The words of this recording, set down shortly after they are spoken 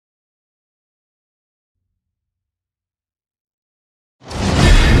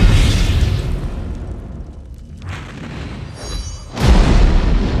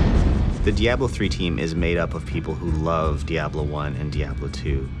The Diablo III team is made up of people who love Diablo 1 and Diablo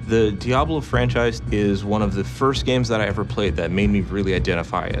 2. The Diablo franchise is one of the first games that I ever played that made me really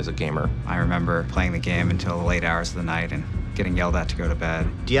identify as a gamer. I remember playing the game until the late hours of the night and getting yelled at to go to bed.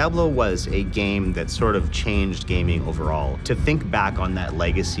 Diablo was a game that sort of changed gaming overall. To think back on that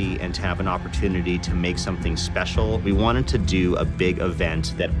legacy and to have an opportunity to make something special, we wanted to do a big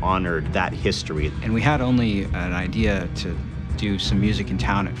event that honored that history. And we had only an idea to do some music in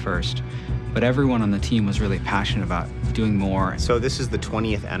town at first, but everyone on the team was really passionate about doing more. So this is the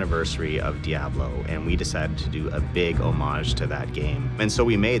 20th anniversary of Diablo, and we decided to do a big homage to that game. And so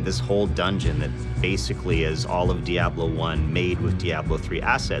we made this whole dungeon that basically is all of Diablo 1 made with Diablo 3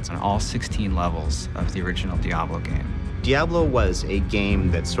 assets. On all 16 levels of the original Diablo game. Diablo was a game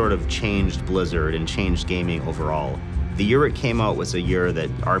that sort of changed Blizzard and changed gaming overall. The year it came out was a year that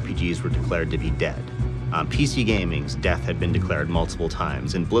RPGs were declared to be dead. PC gaming's death had been declared multiple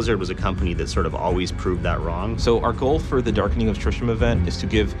times, and Blizzard was a company that sort of always proved that wrong. So our goal for the Darkening of Tristram event is to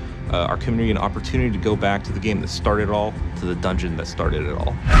give our community an opportunity to go back to the game that started it all, to the dungeon that started it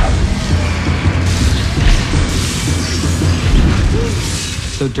all.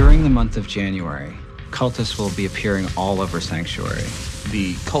 So during the month of January, cultists will be appearing all over Sanctuary.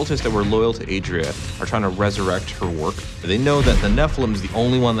 The cultists that were loyal to Adria are trying to resurrect her work. They know that the Nephilim is the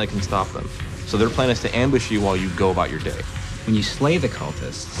only one that can stop them. So their plan is to ambush you while you go about your day. When you slay the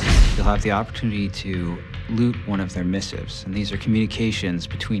cultists, you'll have the opportunity to loot one of their missives. And these are communications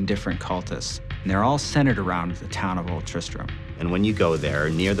between different cultists. And they're all centered around the town of Old Tristram. And when you go there,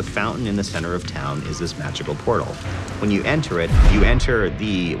 near the fountain in the center of town is this magical portal. When you enter it, you enter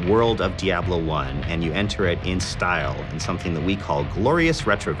the world of Diablo 1, and you enter it in style, in something that we call glorious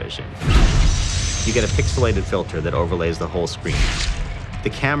retrovision. You get a pixelated filter that overlays the whole screen. The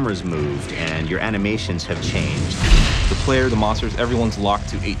camera's moved and your animations have changed. The player, the monsters, everyone's locked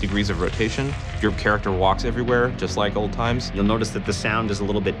to 8 degrees of rotation. Your character walks everywhere, just like old times. You'll notice that the sound is a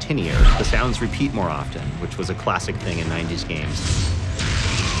little bit tinnier. The sounds repeat more often, which was a classic thing in 90s games.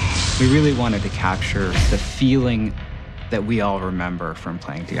 We really wanted to capture the feeling that we all remember from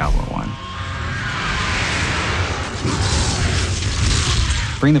playing Diablo 1.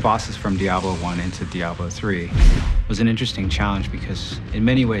 Bring the bosses from Diablo 1 into Diablo 3 was an interesting challenge because in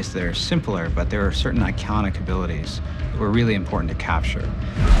many ways they're simpler, but there are certain iconic abilities that were really important to capture.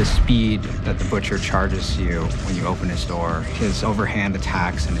 The speed that the Butcher charges you when you open his door, his overhand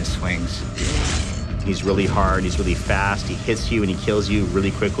attacks and his swings. He's really hard, he's really fast, he hits you and he kills you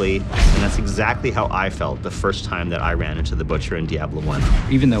really quickly. And that's exactly how I felt the first time that I ran into the Butcher in Diablo 1.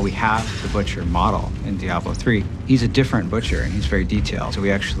 Even though we have the Butcher model in Diablo 3, he's a different Butcher and he's very detailed. So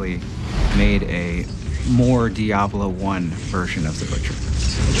we actually made a more Diablo 1 version of the Butcher.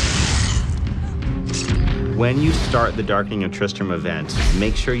 When you start the Darkening of Tristram event,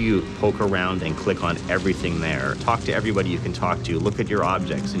 make sure you poke around and click on everything there. Talk to everybody you can talk to, look at your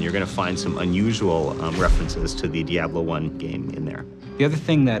objects, and you're going to find some unusual references to the Diablo 1 game in there. The other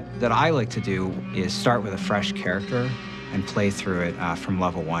thing that I like to do is start with a fresh character and play through it from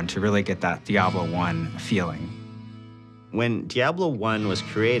level 1 to really get that Diablo 1 feeling. When Diablo 1 was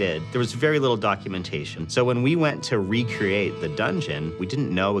created, there was very little documentation. So when we went to recreate the dungeon, we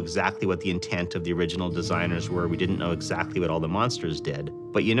didn't know exactly what the intent of the original designers were. We didn't know exactly what all the monsters did.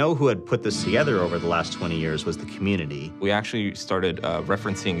 But you know who had put this together over the last 20 years was the community. We actually started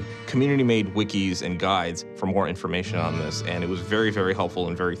referencing community-made wikis and guides for more information on this, and it was very, very helpful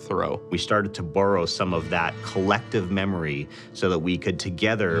and very thorough. We started to borrow some of that collective memory so that we could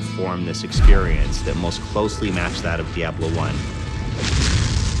together form this experience that most closely matched that of Diablo 1.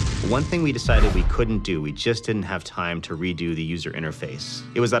 One thing we decided we couldn't do, we just didn't have time to redo the user interface.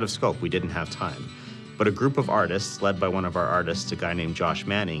 It was out of scope, we didn't have time. But a group of artists, led by one of our artists, a guy named Josh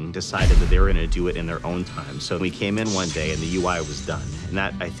Manning, decided that they were gonna do it in their own time. So we came in one day and the UI was done. And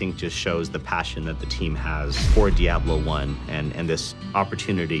that, I think, just shows the passion that the team has for Diablo 1 and this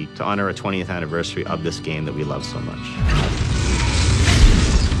opportunity to honor a 20th anniversary of this game that we love so much.